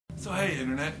So hey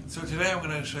Internet, so today I'm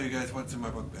going to show you guys what's in my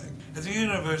book bag. As a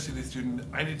university student,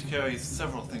 I need to carry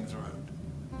several things around.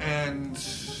 And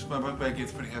my book bag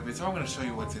gets pretty heavy, so I'm going to show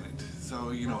you what's in it, so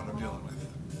you know what I'm dealing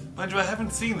with. Mind you, I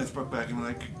haven't seen this book bag in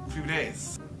like a few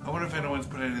days. I wonder if anyone's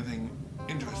put anything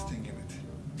interesting in it.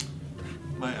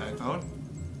 My iPhone.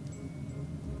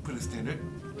 Pretty standard.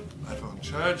 iPhone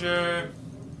charger.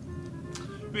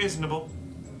 Reasonable.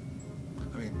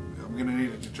 I mean, I'm going to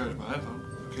need it to charge my iPhone.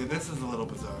 Okay, this is a little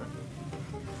bizarre.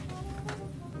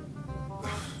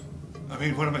 I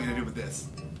mean, what am I going to do with this?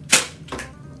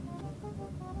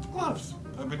 Gloves.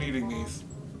 I've been eating these.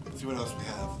 Let's see what else we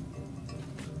have.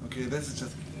 Okay, this is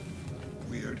just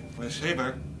weird. My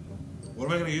shaver. What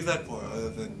am I going to use that for other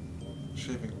than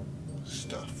shaving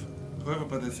stuff? Whoever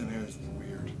put this in here is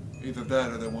weird. Either that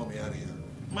or they want me out of here.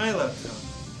 My laptop.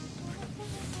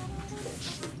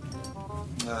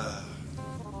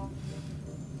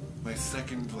 My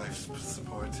second life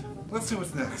support. Let's see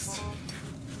what's next.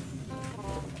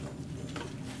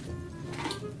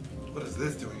 What is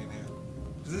this doing in here?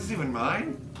 Is this even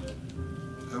mine?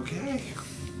 Okay.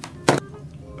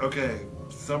 Okay,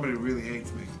 somebody really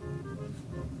hates me.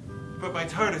 Put my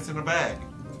TARDIS in a bag.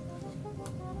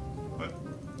 What?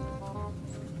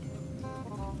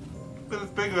 But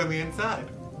it's bigger on the inside.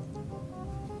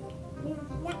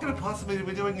 What could it possibly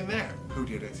be doing in there? Who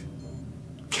did it?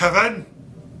 Kevin?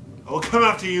 I will come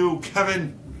after you,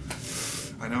 Kevin.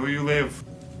 I know where you live.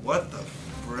 What the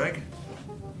frig?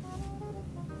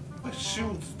 My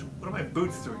shoes. What are my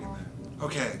boots doing in there?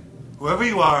 Okay, whoever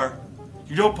you are,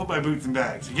 you don't put my boots in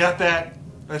bags. You got that?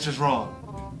 That's just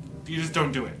wrong. You just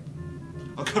don't do it.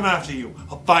 I'll come after you.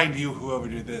 I'll find you, whoever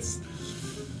did this.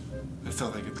 I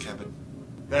still think it's Kevin.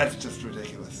 That's just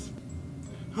ridiculous.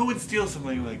 Who would steal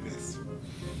something like this?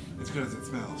 As good as it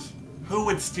smells. Who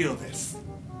would steal this?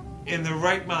 In the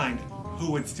right mind,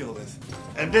 who would steal this?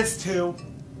 And this too?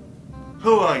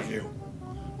 Who are you?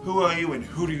 Who are you and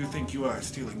who do you think you are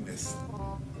stealing this?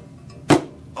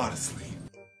 Honestly.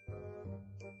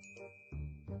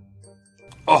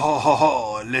 Oh ho ho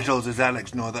ho, little does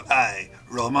Alex know that I,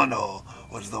 Romano,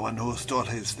 was the one who stole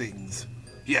his things.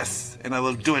 Yes, and I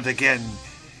will do it again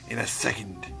in a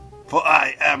second, for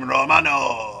I am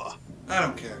Romano! I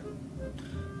don't care.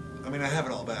 I mean, I have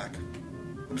it all back.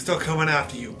 I'm still coming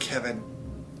after you, Kevin.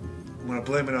 I'm gonna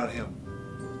blame it on him.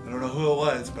 I don't know who it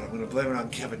was, but I'm gonna blame it on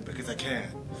Kevin because I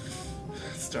can.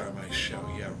 Star of my show,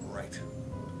 yeah, right.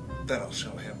 That'll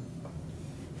show him.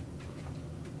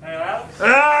 Hey, Alex?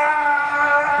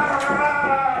 Ah!